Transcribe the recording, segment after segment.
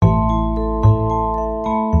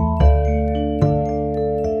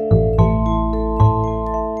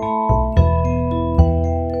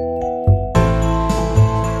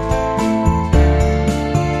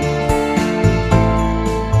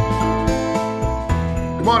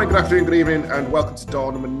Good morning, good afternoon, good evening, and welcome to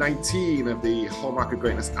door number 19 of the Hallmark of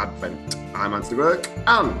Greatness Advent. I'm Anthony Burke,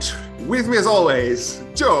 and with me as always,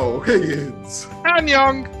 Joe Higgins. And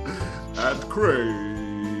Young. And Craig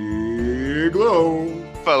Lowe.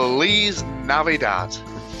 Feliz Navidad.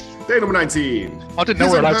 Day number 19. I didn't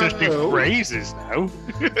know we're allowed to just do phrases now.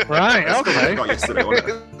 Right, okay. Got yesterday, wasn't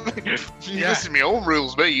it? This is my own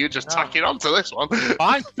rules, mate. You just tack it on to this one.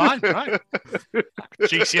 Fine.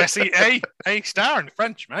 GCSE A star in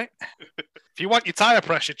French, mate. If you want your tyre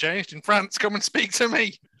pressure changed in France, come and speak to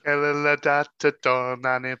me.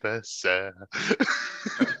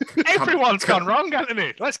 Everyone's gone wrong,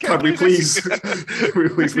 Anthony. Let's get. Can we please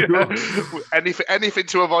move on? Anything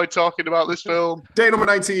to avoid talking about this film. Day number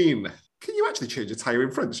 19. Can you actually change a tyre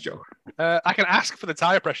in French, Joe? I can ask for the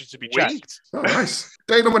tyre pressure to be checked. Oh, nice.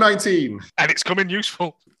 Day number 19. And it's coming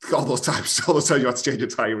useful. All those times you had to change a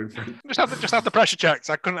tyre in French. Just have the pressure checked.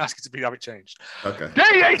 I couldn't ask it to have it changed. Okay.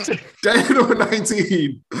 Day 18. Day number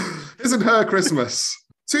 19. Isn't her Christmas?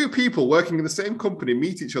 Two people working in the same company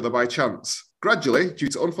meet each other by chance. Gradually, due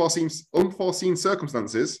to unforeseen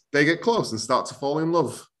circumstances, they get close and start to fall in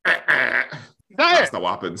love. That's not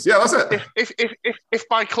what happens. Yeah, that's it. If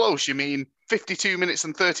by close you mean 52 minutes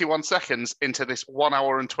and 31 seconds into this 1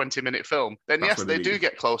 hour and 20-minute film, then yes, they do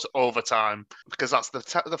get close over time, because that's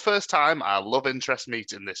the first time our love interest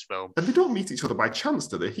meet in this film. And they don't meet each other by chance,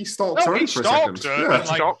 do they? He stalks her for a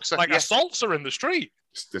second. Like assaults her in the street.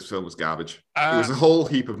 This film was garbage. It was a whole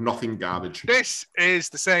heap of nothing garbage. This is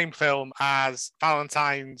the same film as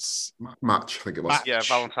Valentine's Match, I think it was. Yeah,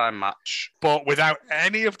 Valentine Match. But without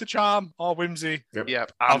any of the charm or whimsy.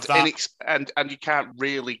 Yep. And you can't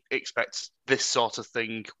really expect this sort of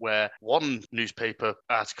thing where one newspaper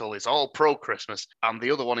article is all pro-Christmas and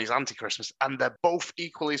the other one is anti-Christmas, and they're both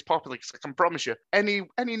equally as popular. Because I can promise you, any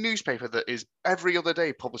newspaper that is every other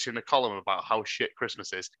day publishing a column about how shit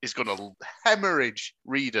Christmas is going to hemorrhage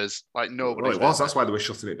readers like nobody. Well, it was. That's why they were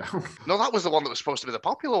shutting it down. No, that was the one that was supposed to be the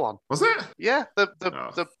popular one. Was it? Yeah. There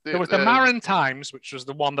was the Marin Times, which was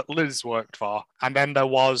the one that Liz worked for, and then there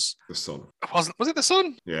was The Sun. Was it The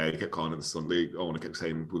Sun? Yeah, you kept calling it The Sun. They kept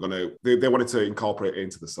saying they wanted to incorporate it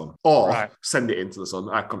into The Sun or send it into The Sun.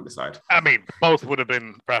 I couldn't decide. I mean, both would have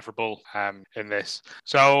been preferable in this.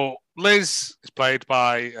 So Liz is played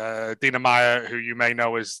by Dina Meyer, who you may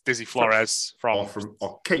know as Dizzy Flores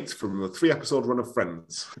or Kate from the 3-episode run of Friends.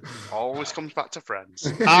 Always comes back to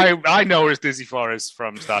Friends. I know her as Dizzy Flores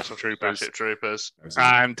from Starship Troopers.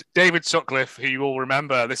 And David Sutcliffe, who you will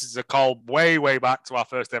remember, this is a call way back to our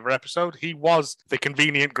first ever episode. He was the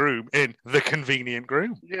convenient groom in The Convenient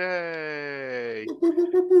Groom. Yay!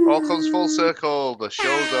 All comes full circle. The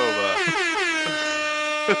show's over.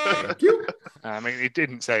 Thank you. I mean, he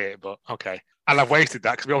didn't say it, but okay. And I've wasted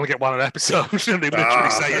that because we only get one episode, and they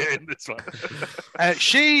literally say it in this one.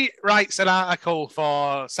 She writes an article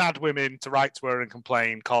for Sad Women to write to her and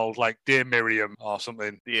complain called, like, Dear Miriam or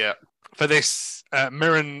something. Yeah. For this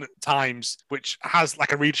Mirren Times, which has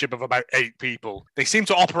like a readership of about 8 people. They seem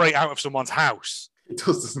to operate out of someone's house. It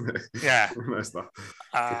does, doesn't it? Yeah.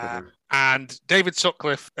 And David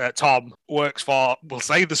Sutcliffe, Tom, works for, we'll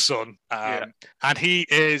say, The Sun. And he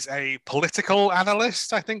is a political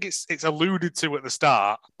analyst. I think it's alluded to at the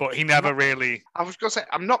start, but he never really... I was going to say,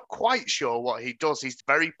 I'm not quite sure what he does. He's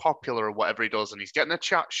very popular at whatever he does, and he's getting a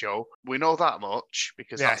chat show. We know that much,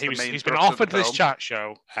 because that's the main he's been offered this chat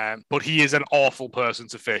show, but he is an awful person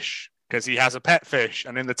to fish. Because he has a pet fish,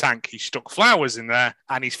 and in the tank he stuck flowers in there,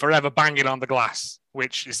 and he's forever banging on the glass,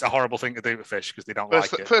 which is a horrible thing to do with fish because they don't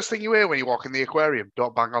like it. First thing you hear when you walk in the aquarium,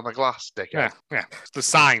 don't bang on the glass, dickhead. Yeah. It's the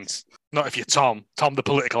signs. Not if you're Tom the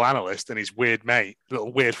political analyst, and his weird mate,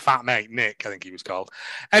 little weird fat mate, Nick, I think he was called.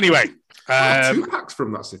 Anyway. Tupac's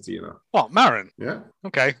from that city, you know. What, Marin? Yeah.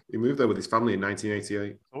 Okay. He moved there with his family in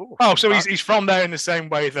 1988. Oh, so he's from there in the same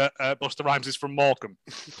way that Busta Rhymes is from Morecambe.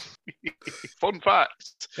 Fun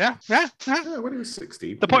fact. Yeah. When he was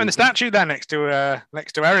 16. They're putting the statue there next to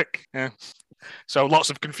Eric. Yeah. So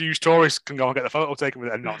lots of confused tourists can go and get the photo taken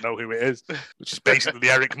with it and not know who it is, which is basically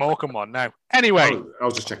the Eric Morecambe one now. Anyway. I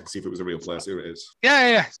was just checking to see if it was a real place. Here it is.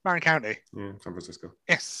 Yeah. It's Marin County. Yeah, San Francisco.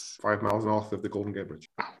 Yes. 5 miles north of the Golden Gate Bridge.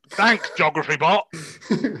 Thanks, Geography Bot.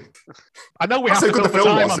 I know we have to fill the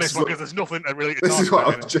time on this one because there's nothing to really talk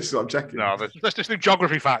about. This is what I'm checking. No, let's just do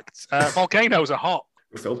geography facts. Volcanoes are hot.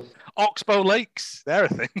 A film. Oxbow Lakes, they're a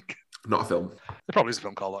thing. Not a film. There probably is a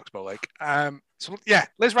film called Oxbow Lake. So yeah,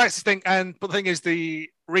 Liz writes this thing, but the thing is, the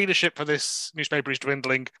readership for this newspaper is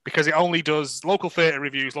dwindling because it only does local theatre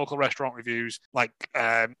reviews, local restaurant reviews, like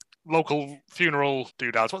local funeral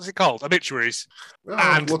doodads. What's it called? Obituaries. Oh,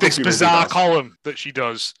 and local this funeral bizarre doodads. column that she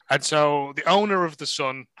does. And so the owner of the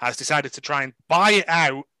Sun has decided to try and buy it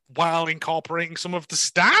out while incorporating some of the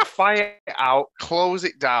staff. Buy it out, close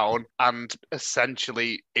it down, and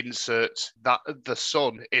essentially insert the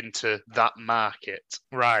Sun into that market.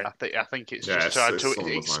 Right. I think it's just trying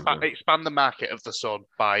to expand the market of the Sun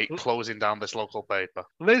by closing down this local paper.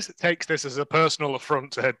 Liz takes this as a personal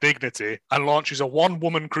affront to her dignity and launches a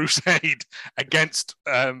one-woman crusade against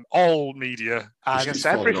all media and against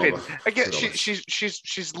everything. Again,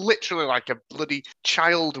 she's literally like a bloody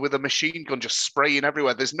child with a machine gun just spraying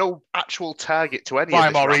everywhere. There's no actual target to any of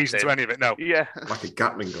this. Rhyme or reason to any of it, no. Yeah. Like a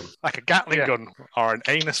Gatling gun. Like a Gatling gun or an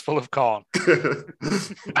anus full of corn.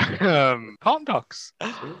 Corn dogs.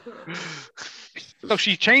 So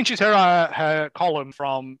she changes her column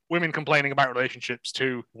from women complaining about relationships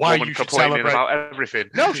to why you should celebrate about everything.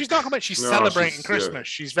 No, she's not complaining. She's celebrating Christmas. Yeah.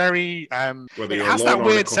 She's very it has that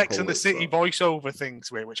weird Sex and the City voiceover thing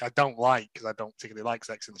to it, which I don't like because I don't particularly like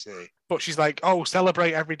Sex and the City. But she's like, oh,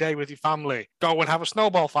 celebrate every day with your family. Go and have a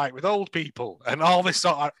snowball fight with old people and all this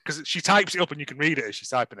sort of, because she types it up and you can read it as she's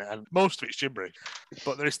typing it, and most of it's gibberish,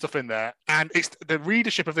 but there is stuff in there. And it's the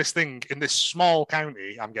readership of this thing in this small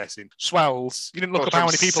county, I'm guessing, swells. You didn't look up how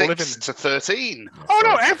many people live in to 13. Oh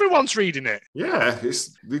no, everyone's reading it. Yeah,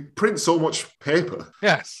 they print so much paper.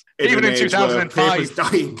 Yes, even in 2005,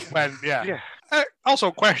 dying. When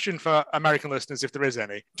also, question for American listeners, if there is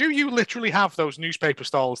any. Do you literally have those newspaper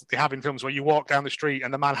stalls that they have in films where you walk down the street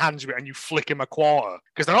and the man hands you it and you flick him a quarter?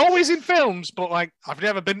 Because they're always in films, but like I've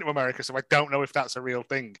never been to America, so I don't know if that's a real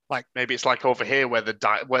thing. Like maybe it's like over here where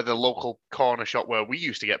the local corner shop where we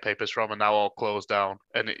used to get papers from are now all closed down,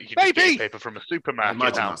 and you just get paper from a supermarket. I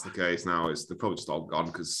imagine that's the case now. They're probably just all gone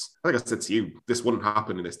because I think I said to you, this wouldn't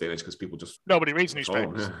happen in this day and age because people just nobody reads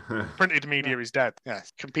newspapers. Printed media is dead.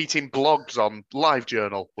 Yes, competing blogs on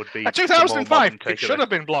LiveJournal would be 2005. It should have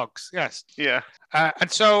been blogs. Yes. Yeah.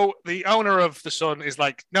 And so the owner of the Sun is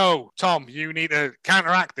like, no, Tom, you need to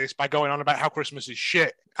counteract this by going on about how Christmas is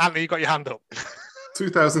shit. Anthony, you got your hand up.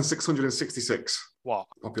 2,666. What?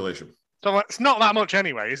 Population. So it's not that much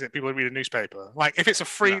anyway, is it? People who read a newspaper. Like, if it's a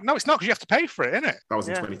free... No, it's not, because you have to pay for it, isn't it? That was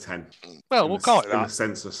in 2010. Well, we'll call it that. In the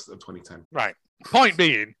census of 2010. Right. Point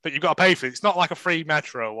being that you've got to pay for it. It's not like a free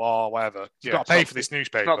Metro or whatever. You've got to pay for this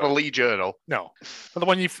newspaper. It's not the Lee Journal. No. But the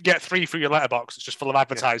one you get free through your letterbox, it's just full of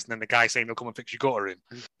advertising and the guy saying he'll come and fix your gutter in.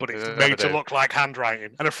 But it's made to look like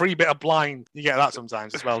handwriting. And a free bit of blind. You get that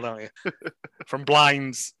sometimes as well, don't you? From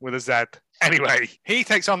Blinds with a Z. Anyway, he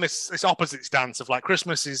takes on this opposite stance of like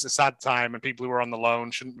Christmas is a sad time and people who are on the loan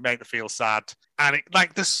shouldn't be made to feel sad. And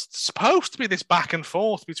there's supposed to be this back and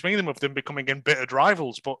forth between them of them becoming embittered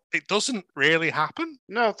rivals, but it doesn't really happen.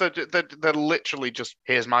 No, they're literally just,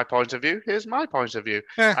 here's my point of view, here's my point of view.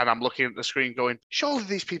 Yeah. And I'm looking at the screen going, surely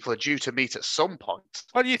these people are due to meet at some point.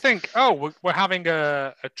 What do you think? Oh, we're having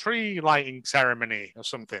a tree lighting ceremony or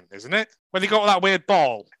something, isn't it? Where they got that weird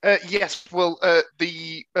ball. Yes, well,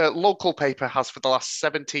 the local paper has for the last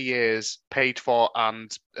 70 years paid for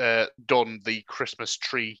and done the Christmas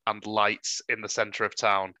tree and lights in the centre of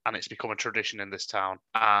town, and it's become a tradition in this town.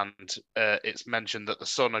 And it's mentioned that the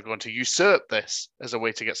Sun are going to usurp this as a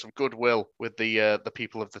way to get some goodwill with the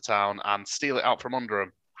people of the town and steal it out from under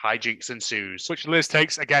them. Hijinks ensues. Which Liz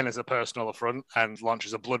takes again as a personal affront and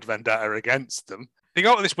launches a blood vendetta against them. They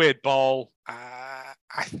go to this weird ball.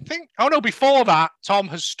 I think... Oh, no, before that, Tom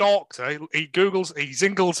has stalked her. He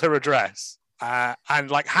zingles her address and,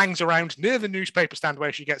 like, hangs around near the newspaper stand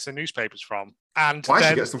where she gets her newspapers from. And why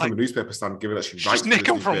then, she gets them from the newspaper stand, given that she writes just nick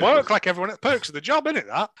them from work like everyone at Perks of the job, isn't it?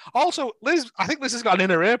 That also, I think Liz has got an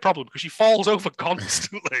inner ear problem because she falls over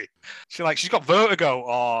constantly. She's got vertigo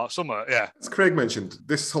or something. Yeah. As Craig mentioned,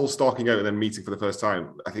 this whole stalking out and then meeting for the first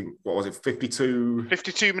time. I think what was it, 52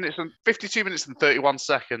 minutes and 31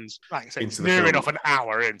 seconds. Right, so it's near enough an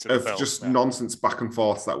hour into the film. Just nonsense back and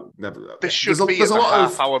forth that never. This should be at the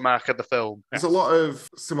half-hour mark of the film. There's a lot of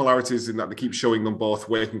similarities in that they keep showing them both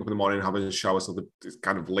waking up in the morning and having a shower. So it's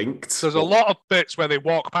kind of linked. There's a lot of bits where they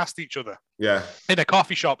walk past each other. Yeah. In a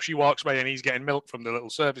coffee shop, she walks away and he's getting milk from the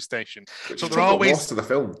little service station. So they're always most of the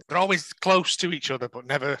film. They're always close to each other, but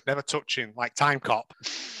never touching, like Time Cop.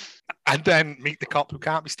 And then meet the cop who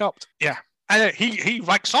can't be stopped. Yeah. And he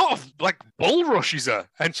like sort of like bull rushes her,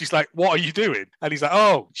 and she's like, "What are you doing?" And he's like,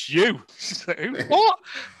 "Oh, it's you." She's like, "Who? What?"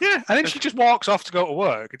 Yeah. And then she just walks off to go to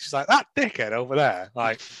work, and she's like, "That dickhead over there."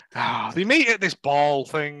 Like, they meet at this ball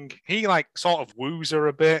thing. He like sort of woos her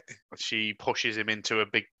a bit. She pushes him into a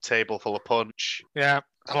big table full of punch. Yeah.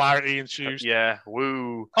 hilarity ensues. Yeah,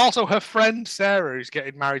 woo. Also, her friend Sarah is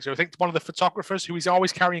getting married to, I think, one of the photographers who is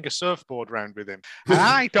always carrying a surfboard around with him. And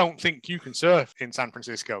I don't think you can surf in San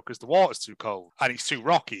Francisco because the water's too cold and it's too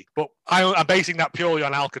rocky. But I'm basing that purely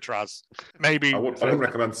on Alcatraz. Maybe I wouldn't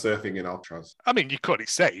recommend surfing in Alcatraz. I mean, you could.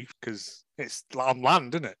 It's safe because it's on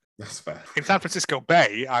land, isn't it? That's fair. In San Francisco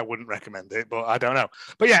Bay, I wouldn't recommend it, but I don't know.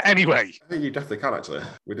 But yeah, anyway. I think you definitely can, actually.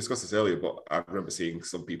 We discussed this earlier, but I remember seeing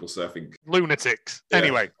some people surfing. Lunatics. Yeah,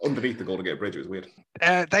 anyway. Underneath the Golden Gate Bridge, it was weird.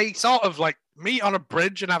 They sort of like meet on a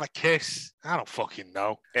bridge and have a kiss. I don't fucking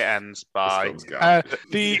know. It ends by...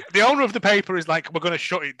 The owner of the paper is like, we're going to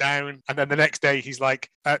shut it down. And then the next day he's like,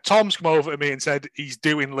 Tom's come over to me and said he's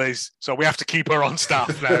doing Liz, so we have to keep her on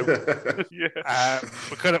staff now.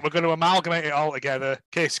 We're going to amalgamate it all together.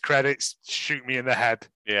 Kiss, credits, shoot me in the head.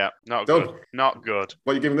 Yeah, not good. Not good.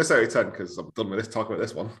 Well, you're giving this out of 10 because I'm done with this. Talk about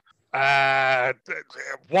this one.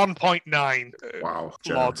 1.9. Wow.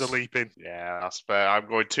 Lords are leaping. Yeah, that's fair. I'm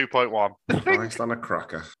going 2.1. Christ on a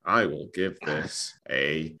cracker. I will give this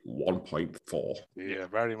a 1.4. Yeah,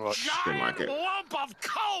 very much. Didn't like it.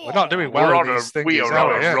 We're not doing well. We are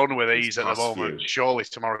on a run with these at the moment. Surely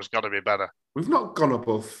tomorrow's got to be better. We've not gone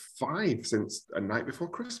above 5 since A Night Before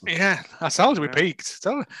Christmas. Yeah, I told you we peaked.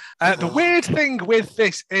 The weird thing with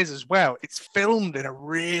this is as well, it's filmed in a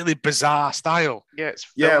really bizarre style. Yeah, it's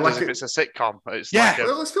filmed as if it's a sitcom. It's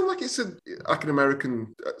it's filmed like it's like an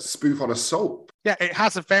American spoof on a soap. Yeah, it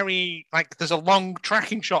has a very, there's a long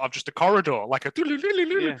tracking shot of just a corridor, like a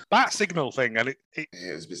bat signal thing. And it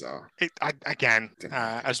is bizarre.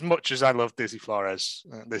 As much as I love Dizzy Flores,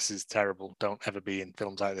 this is terrible. Don't ever be in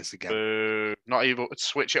films like this again. Not even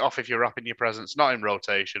switch it off if you're wrapping your presents. Not in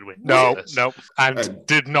rotation. No. And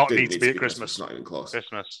did not need to be at Christmas. Not even close.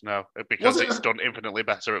 Christmas, no. Because it's done infinitely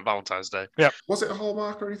better at Valentine's Day. Yeah. Was it a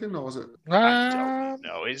Hallmark or anything? Or was it? I don't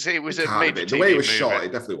know. It was a made-for-TV The way it was movie. shot,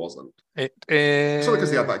 it definitely wasn't. It is... It's only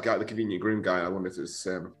because they had that guy, the convenient groom guy. I wonder if it's the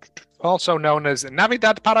same. Also known as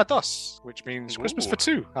Navidad para dos, which means Christmas for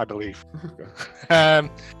two, I believe. It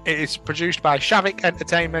is produced by Shavik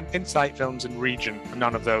Entertainment, Insight Films, and Region.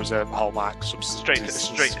 None of those are Hallmark subsidiaries.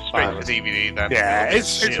 Straight to DVD then. Yeah, it's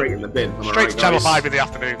straight in the bin. Straight to Channel 5 in the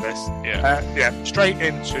afternoon, this. Yeah. Straight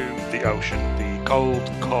into the ocean, the cold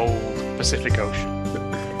Pacific Ocean.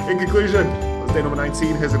 In conclusion, day number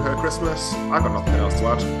 19, His and Her Christmas. I've got nothing else to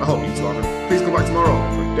add. I hope you two haven't. Please come back tomorrow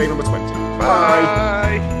for day number 20.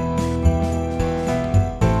 Bye.